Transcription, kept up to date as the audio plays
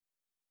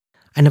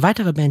Eine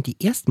weitere Band, die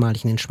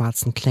erstmalig in den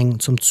schwarzen Klängen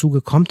zum Zuge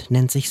kommt,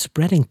 nennt sich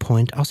Spreading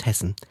Point aus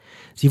Hessen.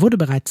 Sie wurde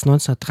bereits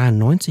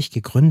 1993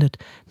 gegründet.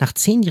 Nach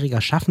 10-jähriger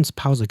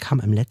Schaffenspause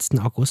kam im letzten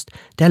August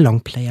der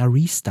Longplayer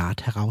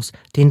Restart heraus,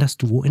 den das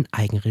Duo in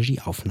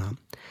Eigenregie aufnahm.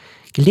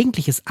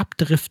 Gelegentliches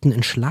Abdriften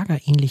in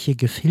schlagerähnliche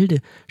Gefilde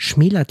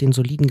schmälert den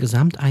soliden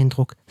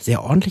Gesamteindruck.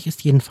 Sehr ordentlich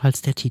ist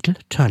jedenfalls der Titel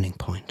Turning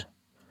Point.